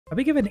How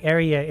big of an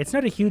area? It's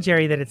not a huge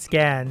area that it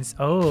scans.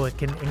 Oh, it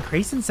can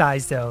increase in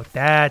size though.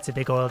 That's a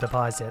big oil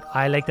deposit.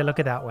 I like the look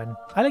of that one.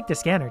 I like the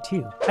scanner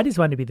too. I just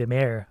want to be the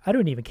mayor. I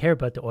don't even care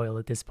about the oil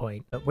at this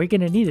point, but we're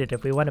gonna need it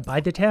if we want to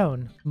buy the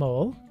town.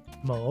 Mole,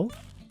 mole,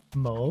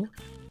 mole.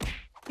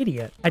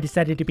 Idiot. I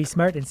decided to be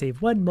smart and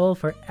save 1 mole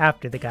for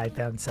after the guy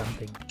found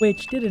something,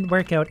 which didn't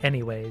work out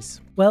anyways.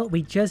 Well,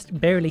 we just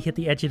barely hit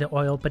the edge of the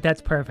oil, but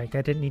that's perfect.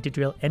 I didn't need to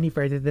drill any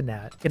further than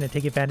that. Gonna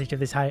take advantage of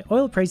this high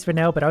oil price for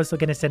now, but also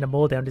gonna send a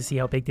mole down to see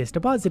how big this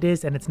deposit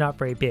is, and it's not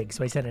very big,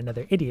 so I sent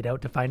another idiot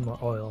out to find more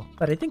oil.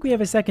 But I think we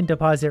have a second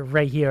deposit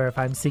right here if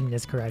I'm seeing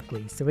this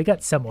correctly, so we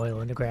got some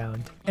oil in the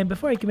ground. And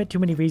before I commit too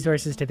many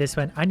resources to this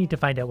one, I need to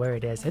find out where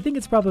it is. I think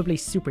it's probably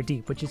super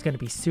deep, which is gonna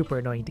be super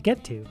annoying to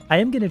get to. I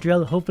am gonna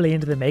drill hopefully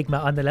into the magma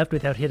on the left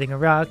without hitting a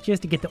rock,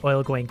 just to get the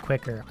oil going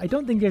quicker. I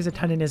don't think there's a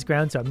ton in this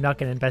ground, so I'm not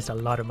gonna invest a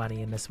lot of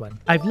money in this one.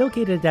 I've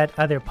located that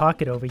other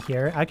pocket over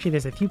here. Actually,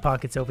 there's a few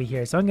pockets over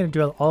here, so I'm going to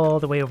drill all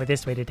the way over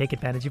this way to take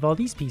advantage of all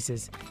these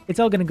pieces.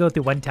 It's all going to go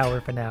through one tower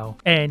for now.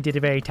 And did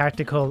a very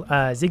tactical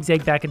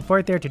zigzag back and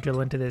forth there to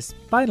drill into this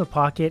final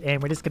pocket,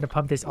 and we're just going to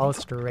pump this all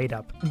straight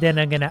up. Then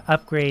I'm going to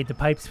upgrade the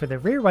pipes for the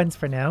rear ones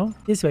for now.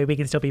 This way we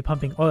can still be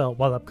pumping oil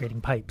while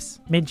upgrading pipes.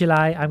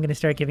 Mid-July, I'm going to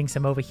start giving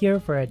some over here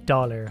for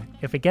 $1.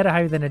 If we get it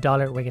higher than $1,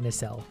 we're going to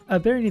sell.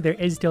 Apparently there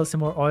is still some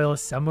more oil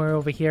somewhere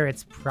over here.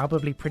 It's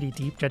probably pretty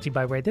deep judging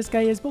by where this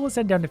guy is, but we'll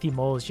send down a few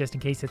moles just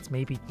in case it's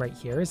maybe right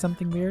here or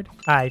something weird.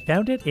 I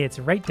found it. It's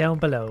right down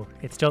below.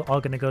 It's still all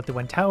going to go through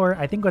one tower.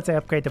 I think once I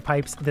upgrade the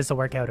pipes, this will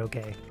work out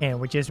okay. And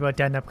we're just about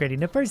done upgrading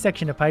the first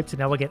section of pipes, so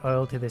now we'll get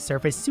oil to the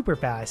surface super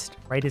fast.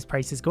 Right as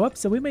prices go up,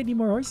 so we might need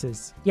more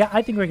horses. Yeah,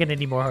 I think we're going to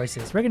need more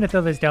horses. We're going to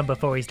throw this down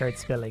before we start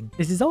spilling.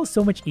 This is all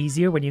so much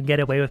easier when you can get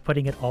away with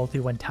putting it all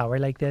through one tower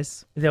like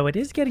this. Though it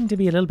is getting to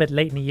be a little bit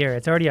late in the year.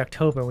 It's already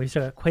October. We've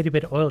still got quite a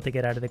bit of oil to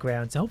get out of the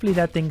ground, so hopefully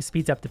that thing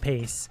speeds up the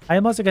pace. I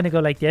am also going to go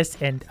like this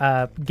and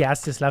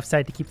gas this left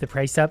side to keep the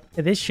price up.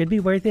 This should be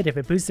worth it. If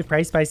it boosts the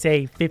price by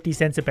say 50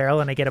 cents a barrel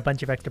and I get a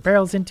bunch of extra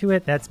barrels into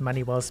it, that's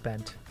money well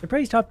spent. The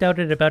price topped out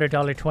at about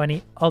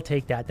 $1.20. I'll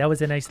take that. That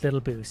was a nice little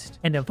boost.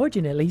 And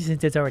unfortunately,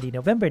 since it's already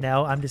November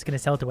now, I'm just going to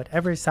sell to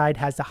whatever side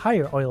has the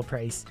higher oil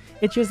price.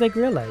 It's just like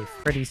real life.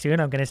 Pretty soon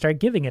I'm going to start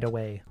giving it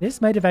away.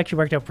 This might have actually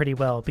worked out pretty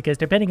well because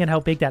depending on how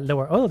big that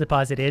lower oil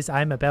deposit is,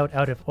 I'm about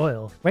out of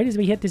oil right as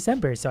we hit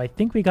December. So I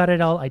think we got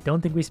it all. I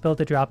don't think we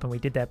spilled a drop, and we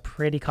did that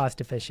pretty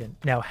cost efficient.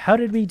 Now, how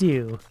did we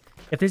do?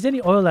 If there's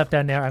any oil left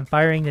down there, I'm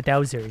firing the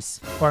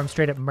dowsers, or I'm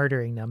straight up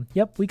murdering them.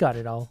 Yep, we got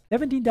it all.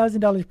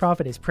 $17,000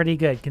 profit is pretty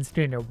good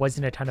considering there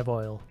wasn't a ton of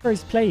oil.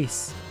 First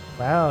place.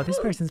 Wow, this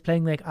person's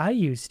playing like I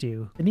used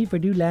to. The need for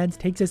new lands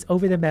takes us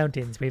over the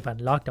mountains. We've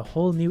unlocked a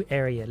whole new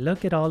area.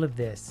 Look at all of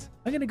this.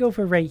 I'm gonna go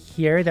for right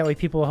here. That way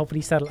people will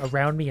hopefully settle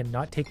around me and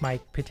not take my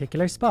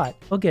particular spot.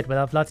 Well, good. We'll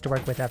have lots to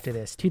work with after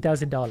this.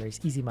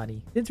 $2,000. Easy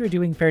money. Since we're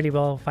doing fairly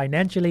well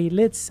financially,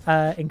 let's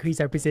increase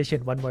our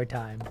position one more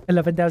time.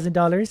 $11,000,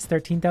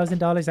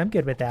 $13,000. I'm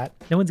good with that.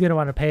 No one's gonna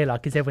want to pay a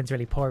lot because everyone's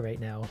really poor right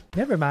now.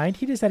 Never mind.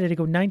 He decided to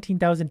go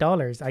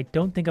 $19,000. I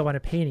don't think I want to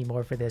pay any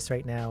more for this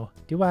right now.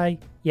 Do I?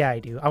 Yeah, I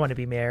do. I want to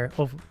be mayor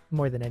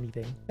more than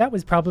anything. That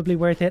was probably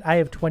worth it. I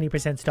have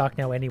 20% stock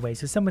now anyway,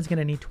 so someone's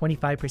gonna need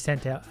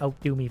 25% to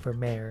outdo me for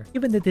mayor.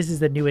 Given that this is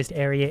the newest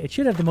area, it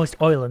should have the most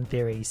oil in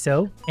theory,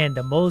 so... And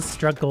the moles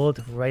struck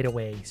gold right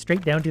away,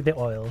 straight down to the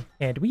oil.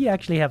 And we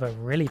actually have a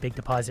really big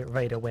deposit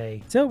right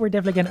away. So we're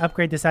definitely gonna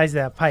upgrade the size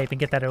of that pipe and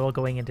get that oil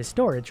going into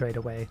storage right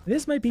away.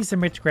 This might be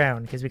some rich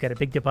ground, because we got a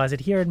big deposit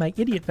here and my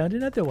idiot found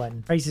another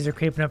one. Prices are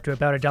creeping up to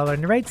about $1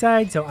 on the right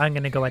side, so I'm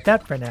gonna go at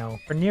that for now.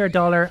 For near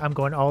 $1, I'm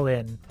going all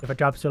in. If it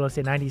drops below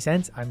say 90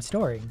 cents, I'm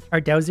storing.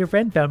 Our dowser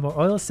friend found more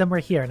oil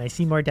somewhere here, and I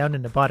see more down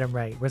in the bottom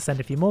right. We'll send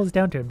a few moles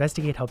down to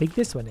investigate how big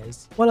this one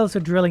is, while also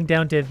drilling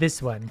down to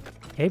this one.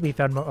 Okay, we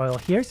found more oil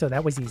here, so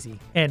that was easy.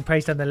 And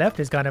price on the left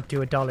has gone up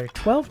to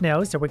 $1.12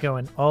 now, so we're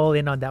going all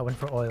in on that one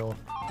for oil.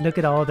 Look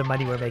at all the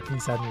money we're making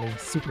suddenly.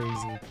 Super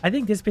easy. I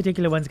think this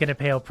particular one's going to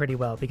pay out pretty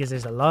well because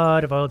there's a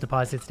lot of oil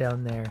deposits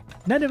down there.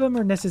 None of them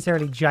are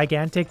necessarily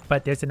gigantic,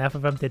 but there's enough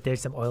of them that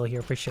there's some oil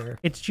here for sure.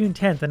 It's June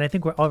 10th, and I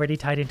think we're already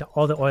tied into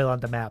all the oil on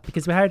the map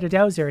because we hired a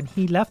dowser and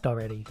he left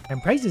already.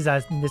 And prices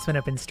on this one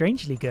have been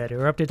strangely good.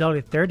 We're up to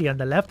 $1.30 on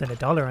the left and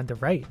 $1 on the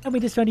right. And we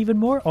just found even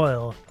more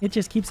oil. It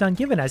just keeps on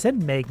giving us,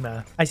 and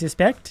magma. I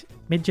suspect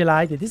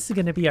mid-July that this is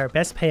going to be our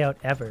best payout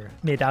ever.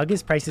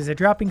 Mid-August prices are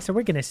dropping, so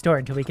we're going to store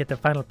until we get the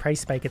final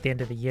price spike at the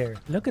end of the year.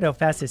 Look at how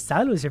fast his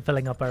silos are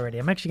filling up already.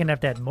 I'm actually going to have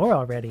to add more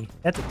already.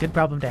 That's a good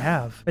problem to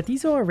have. But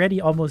these are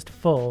already almost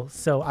full,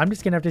 so I'm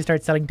just going to have to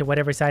start selling to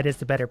whatever side is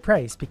the better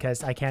price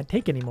because I can't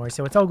take anymore,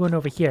 so it's all going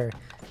over here.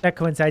 That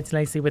coincides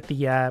nicely with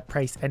the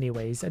price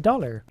anyways,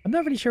 $1. I'm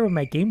not really sure where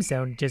my game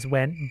sound just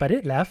went, but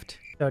it left.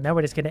 So now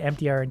we're just going to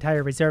empty our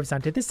entire reserves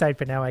onto this side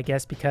for now, I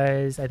guess,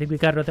 because I think we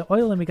got all the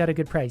oil and we got a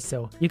good price.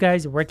 So you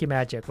guys work your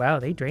magic. Wow,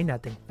 they drained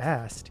that thing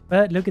fast.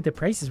 But look at the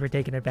prices we're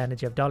taking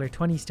advantage of.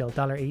 $1.20 still,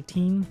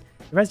 $1.18.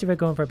 The rest of it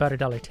going for about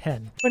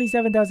 $1.10.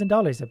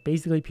 $27,000 of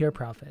basically pure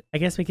profit. I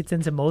guess we could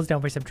send some moles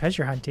down for some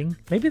treasure hunting.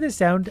 Maybe the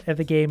sound of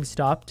the game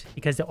stopped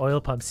because the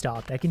oil pump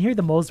stopped. I can hear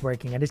the moles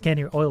working. I just can't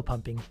hear oil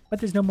pumping. But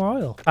there's no more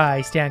oil.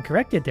 I stand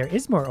corrected. There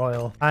is more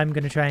oil. I'm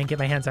going to try and get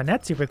my hands on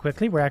that super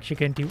quickly. We're actually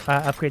going to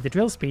upgrade the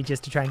drill speed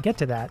just to try and get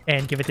to that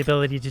and give it the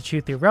ability to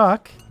chew through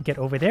rock, get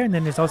over there, and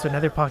then there's also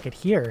another pocket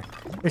here.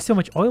 There's so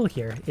much oil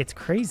here. It's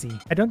crazy.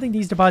 I don't think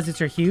these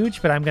deposits are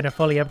huge, but I'm going to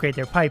fully upgrade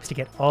their pipes to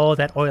get all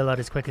that oil out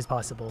as quick as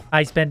possible.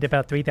 I spent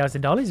about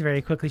 $3,000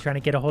 very quickly trying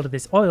to get a hold of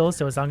this oil,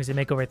 so as long as we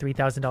make over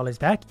 $3,000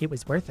 back, it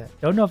was worth it.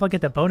 Don't know if I'll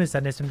get the bonus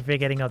on this one for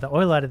getting all the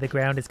oil out of the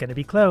ground. It's going to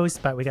be close,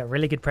 but we got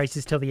really good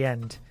prices till the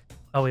end.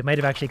 Oh, we might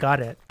have actually got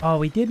it. Oh,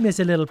 we did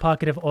miss a little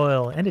pocket of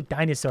oil and a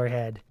dinosaur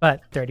head.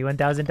 But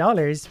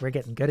 $31,000, we're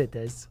getting good at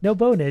this. No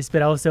bonus,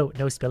 but also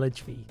no spillage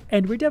fee.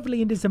 And we're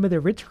definitely into some of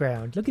the rich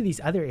ground. Look at these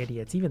other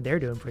idiots. Even they're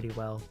doing pretty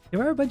well.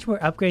 There are a bunch more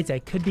upgrades I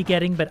could be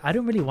getting, but I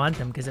don't really want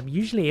them because I'm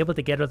usually able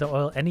to get all the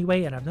oil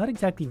anyway, and I'm not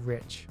exactly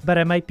rich. But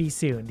I might be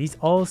soon. These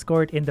all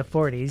scored in the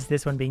 40s,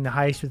 this one being the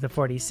highest with the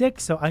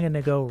 46, so I'm going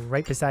to go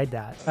right beside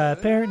that.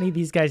 Apparently,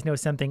 these guys know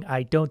something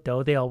I don't,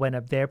 though. They all went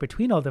up there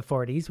between all the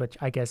 40s, which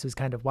I guess was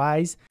kind of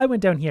wise. I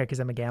went down here because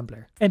I'm a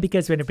gambler. And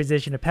because we're in a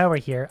position of power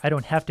here, I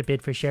don't have to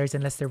bid for shares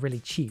unless they're really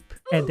cheap.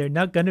 And they're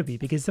not gonna be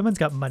because someone's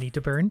got money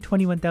to burn.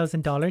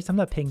 $21,000. I'm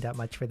not paying that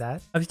much for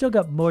that. I've still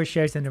got more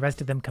shares than the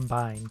rest of them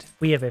combined.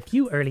 We have a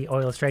few early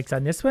oil strikes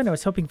on this one. I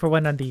was hoping for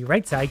one on the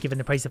right side given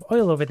the price of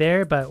oil over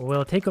there, but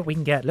we'll take what we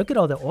can get. Look at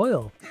all the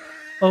oil.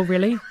 Oh,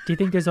 really? Do you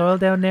think there's oil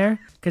down there?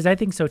 Because I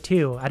think so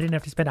too. I didn't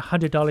have to spend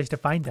 $100 to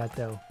find that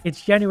though.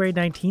 It's January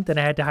 19th and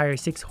I had to hire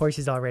 6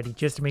 horses already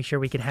just to make sure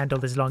we could handle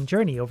this long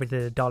journey over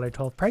the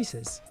 $1.12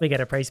 prices. We got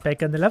a price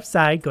spike on the left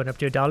side going up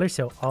to $1,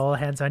 so all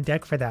hands on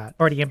deck for that.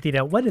 Already emptied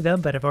out one of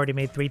them, but I've already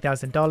made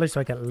 $3,000, so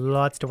I got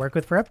lots to work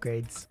with for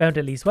upgrades. Found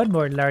at least one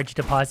more large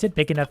deposit,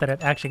 big enough that I'm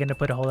actually going to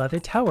put a whole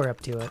other tower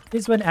up to it.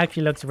 This one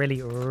actually looks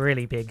really,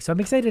 really big, so I'm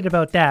excited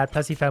about that.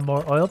 Plus we found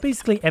more oil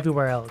basically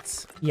everywhere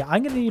else. Yeah,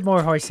 I'm going to need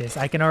more horses.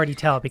 I can already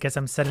tell because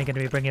I'm suddenly going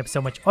to be bringing up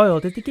so much oil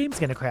that the game's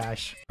going to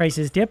crash.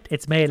 Prices dipped.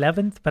 It's May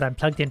 11th, but I'm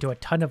plugged into a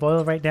ton of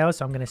oil right now,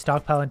 so I'm going to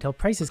stockpile until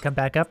prices come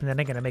back up and then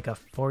I'm going to make a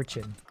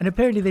fortune. And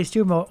apparently there's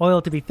still more oil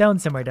to be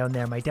found somewhere down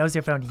there. My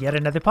dowser found yet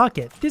another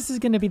pocket. This is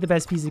going to be the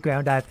best piece of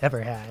ground I've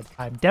ever had.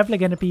 I'm definitely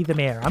going to be the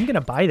mayor. I'm going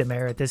to buy the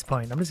mayor at this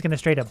point. I'm just going to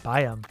straight up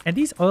buy them. And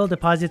these oil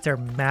deposits are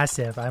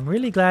massive. I'm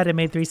really glad I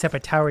made 3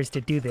 separate towers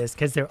to do this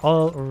because they're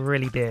all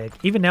really big.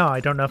 Even now, I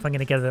don't know if I'm going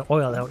to get the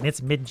oil out and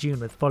it's mid-June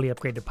with fully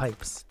upgraded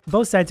pipes.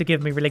 Both sides are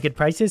giving me really good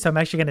prices, so I'm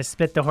actually going to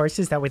split the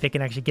horses. That way they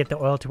can actually get the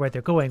oil to where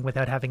they're going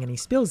without having any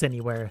spills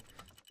anywhere.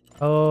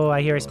 Oh,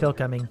 I hear a spill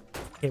coming.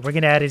 Okay, we're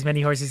going to add as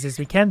many horses as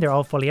we can. They're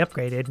all fully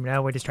upgraded.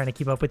 Now we're just trying to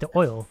keep up with the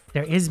oil.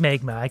 There is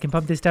magma. I can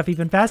pump this stuff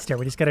even faster.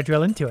 We just got to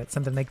drill into it.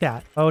 Something like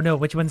that. Oh no,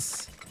 which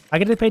one's... I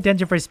gotta pay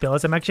attention for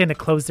spills. I'm actually going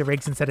to close the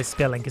rigs instead of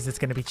spilling because it's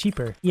going to be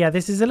cheaper. Yeah,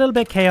 this is a little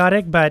bit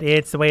chaotic, but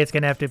it's the way it's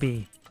going to have to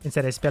be.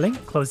 Instead of spilling,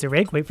 close the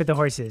rig, wait for the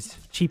horses.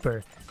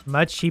 Cheaper.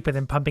 Much cheaper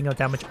than pumping out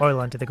that much oil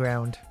onto the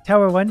ground.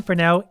 Tower 1 for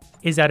now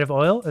is out of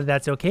oil.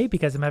 That's okay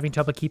because I'm having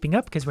trouble keeping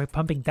up because we're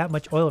pumping that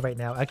much oil right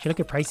now. Actually, look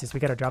at prices.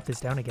 We gotta drop this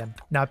down again.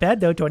 Not bad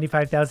though.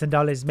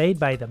 $25,000 made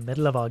by the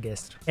middle of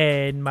August.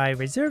 And my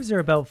reserves are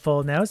about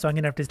full now, so I'm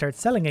gonna have to start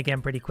selling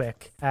again pretty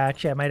quick.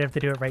 Actually, I might have to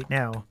do it right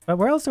now. But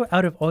we're also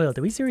out of oil.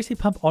 Do we seriously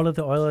pump all of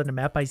the oil on the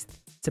map by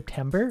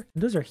September?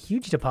 Those are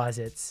huge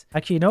deposits.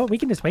 Actually, you know what? We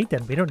can just wait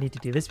then. We don't need to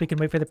do this. We can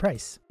wait for the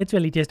price. It's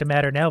really just a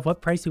matter now of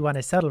what price we want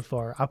to settle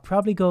for. I'll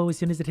probably go as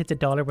soon as it hits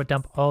 $1, we'll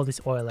dump all this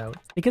oil out.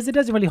 Because it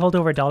doesn't really hold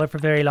over $1 for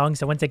very long,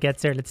 so once it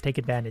gets there, let's take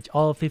advantage.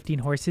 All 15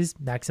 horses,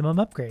 maximum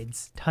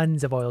upgrades.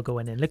 Tons of oil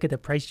going in. Look at the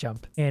price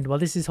jump. And while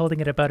this is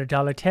holding at about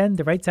 $1.10,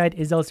 the right side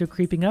is also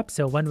creeping up,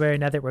 so one way or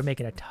another, we're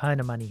making a ton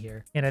of money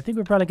here. And I think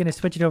we're probably going to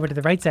switch it over to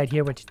the right side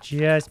here, which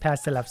just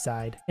past the left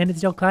side. And it's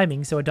still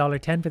climbing, so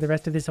 $1.10 for the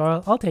rest of this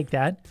oil. I'll take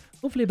that.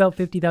 Hopefully about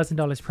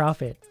 $50,000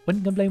 profit.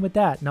 Wouldn't complain with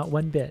that, not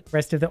one bit.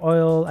 Rest of the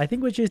oil, I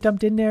think was just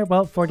dumped in there.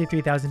 Well,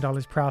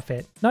 $43,000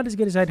 profit. Not as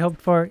good as I'd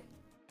hoped for.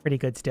 Pretty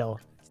good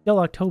still. Still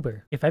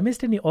October. If I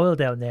missed any oil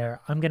down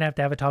there, I'm gonna have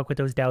to have a talk with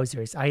those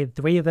dowsers. I had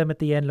 3 of them at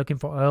the end looking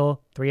for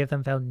oil. 3 of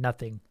them found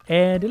nothing.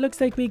 And it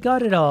looks like we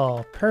got it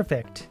all.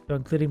 Perfect. So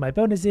including my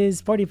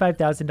bonuses,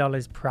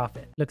 $45,000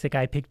 profit. Looks like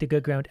I picked a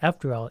good ground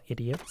after all,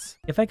 idiots.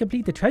 If I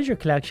complete the treasure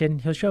collection,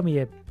 he'll show me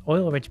a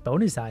oil-rich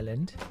bonus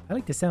island. I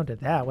like the sound of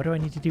that. What do I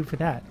need to do for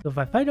that? So if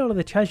I find all of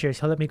the treasures,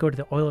 he'll let me go to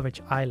the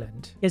oil-rich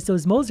island. Yes,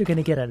 those moles are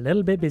gonna get a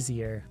little bit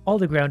busier. All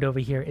the ground over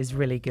here is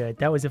really good.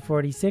 That was a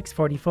 46,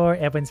 44.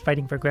 Everyone's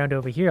fighting for ground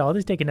over here. I'll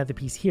just take another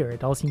piece here.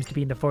 It all seems to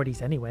be in the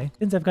 40s anyway.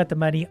 Since I've got the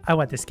money, I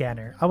want the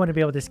scanner. I want to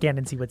be able to scan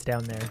and see what's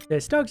down there.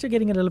 The stocks are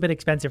getting a little bit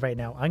expensive right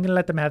now. I'm gonna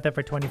let them have that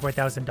for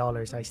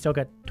 $24,000. I still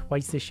got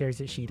twice the shares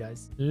that she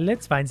does.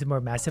 Let's find some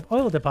more massive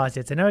oil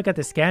deposits. And now I got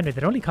the scanner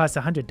that only costs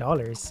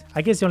 $100.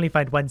 I guess you only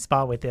find one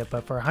spot with it,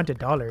 but for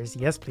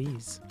 $100, yes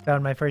please.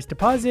 Found my first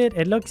deposit.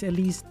 It looks at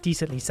least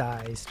decently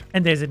sized.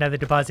 And there's another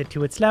deposit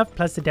to its left,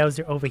 plus the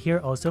dowser over here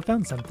also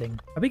found something.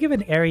 A big of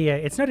an area.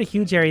 It's not a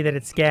huge area that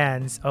it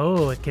scans.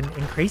 Oh, it can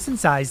increase in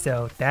size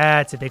though.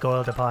 That's a big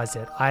oil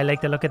deposit. I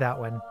like the look of that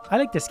one. I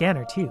like the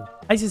scanner too.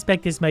 I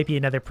suspect this might be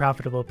another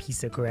profitable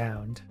piece of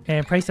ground.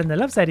 And price on the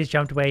left side has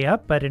jumped way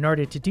up, but in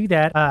order to do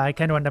that, I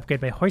kind of want to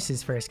upgrade my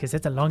horses first because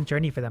it's a long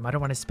journey for them. I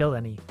don't want to spill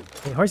any.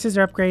 Okay, horses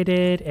are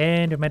upgraded,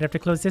 and we might have to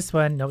close this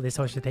one. No, this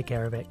horse should take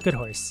care of it. Good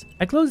horse.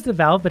 I closed the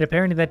valve, but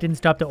apparently that didn't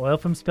stop the oil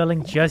from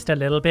spilling just a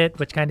little bit,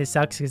 which kind of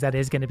sucks because that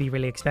is going to be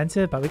really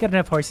expensive, but we got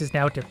enough horses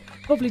now to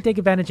hopefully take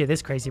advantage of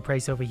this crazy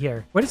price over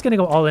here. We're just going to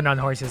go all in on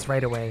horses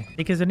right away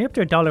because when you're up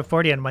to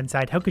 $1.40 on one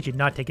side, how could you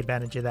not take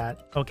advantage of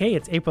that? Okay,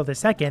 it's April the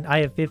 2nd.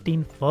 I have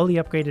 15 fully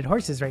upgraded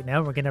horses right now.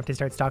 We're going to have to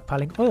start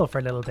stockpiling oil for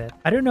a little bit.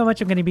 I don't know how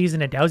much I'm going to be using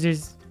the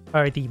dowsers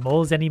or the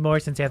moles anymore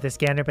since I have the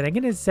scanner, but I'm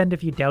going to send a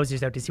few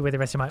dowsers out to see where the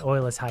rest of my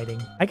oil is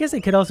hiding. I guess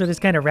I could also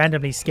just kind of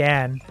randomly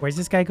scan. Where's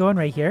this guy going?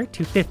 Right here?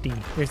 250.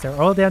 There's their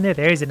oil down there.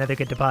 There's another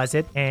good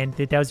deposit. And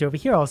the dowser over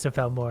here also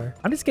found more.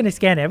 I'm just going to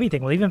scan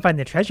everything. We'll even find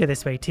the treasure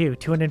this way too.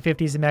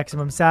 250 is the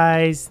maximum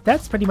size.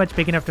 That's pretty much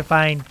big enough to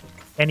find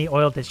any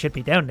oil that should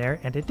be down there,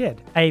 and it did.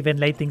 I even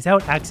laid things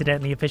out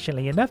accidentally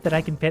efficiently enough that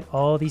I can fit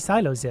all these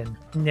silos in.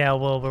 Now,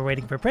 while we're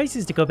waiting for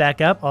prices to go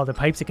back up, all the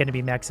pipes are going to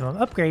be maximum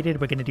upgraded.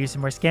 We're going to do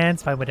some more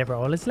scans, find whatever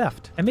oil is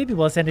left. And maybe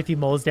we'll send a few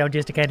moles down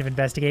just to kind of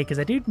investigate, because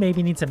I do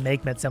maybe need some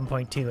magma at some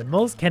point too, and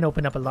moles can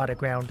open up a lot of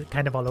ground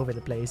kind of all over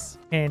the place.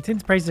 And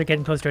since prices are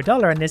getting close to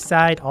 $1 on this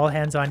side, all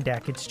hands on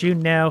deck. It's June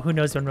now. Who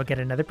knows when we'll get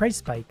another price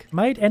spike.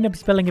 Might end up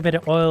spilling a bit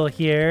of oil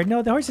here.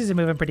 No, the horses are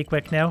moving pretty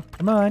quick now.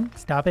 Come on,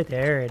 stop it.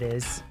 There it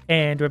is.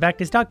 And we're back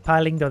to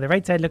stockpiling, though the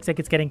right side looks like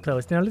it's getting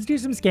close. Now let's do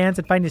some scans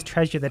and find this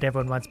treasure that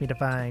everyone wants me to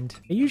find.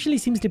 It usually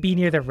seems to be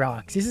near the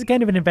rocks. This is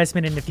kind of an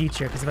investment in the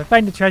future, because if I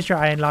find the treasure,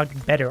 I unlock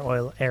better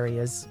oil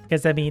areas.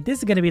 Because, I mean, this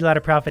is going to be a lot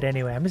of profit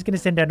anyway. I'm just going to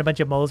send down a bunch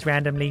of moles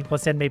randomly. We'll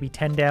send maybe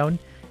 10 down.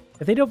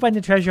 If they don't find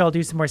the treasure, I'll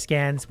do some more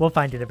scans. We'll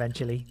find it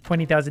eventually.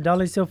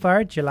 $20,000 so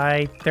far,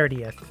 July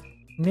 30th.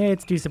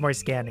 Let's do some more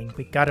scanning.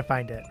 We gotta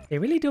find it. They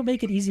really don't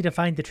make it easy to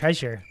find the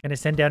treasure. Gonna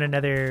send down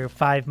another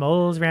 5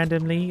 moles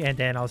randomly, and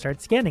then I'll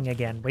start scanning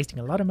again. Wasting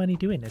a lot of money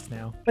doing this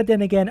now. But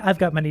then again, I've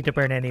got money to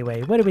burn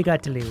anyway. What do we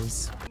got to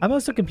lose? I'm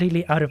also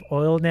completely out of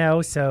oil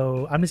now,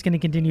 so I'm just gonna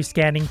continue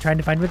scanning, trying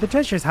to find where the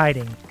treasure's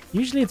hiding.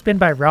 Usually it's been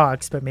by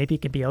rocks, but maybe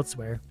it can be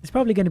elsewhere. It's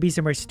probably gonna be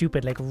somewhere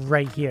stupid, like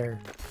right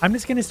here. I'm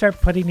just gonna start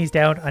putting these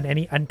down on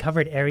any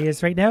uncovered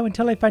areas right now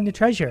until I find the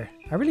treasure.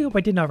 I really hope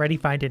I didn't already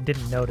find it and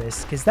didn't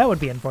notice, because that would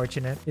be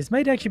unfortunate. This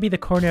might actually be the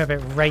corner of it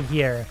right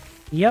here.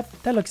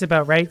 Yep, that looks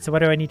about right. So what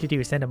do I need to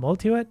do? Send a mole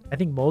to it? I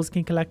think moles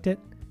can collect it.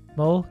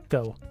 Mole,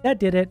 go. That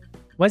did it.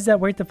 Was that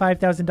worth the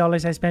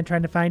 $5,000 I spent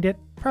trying to find it?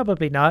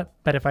 Probably not,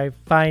 but if I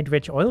find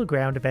rich oil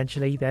ground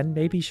eventually, then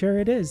maybe sure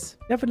it is.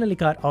 Definitely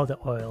got all the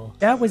oil.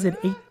 That was an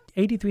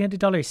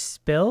 $8,300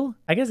 spill?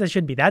 I guess I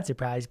shouldn't be that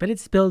surprised, but it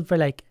spilled for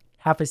like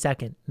half a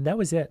second, and that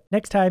was it.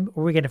 Next time,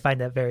 we're going to find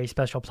that very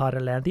special plot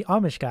of land the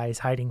Amish guy is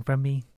hiding from me.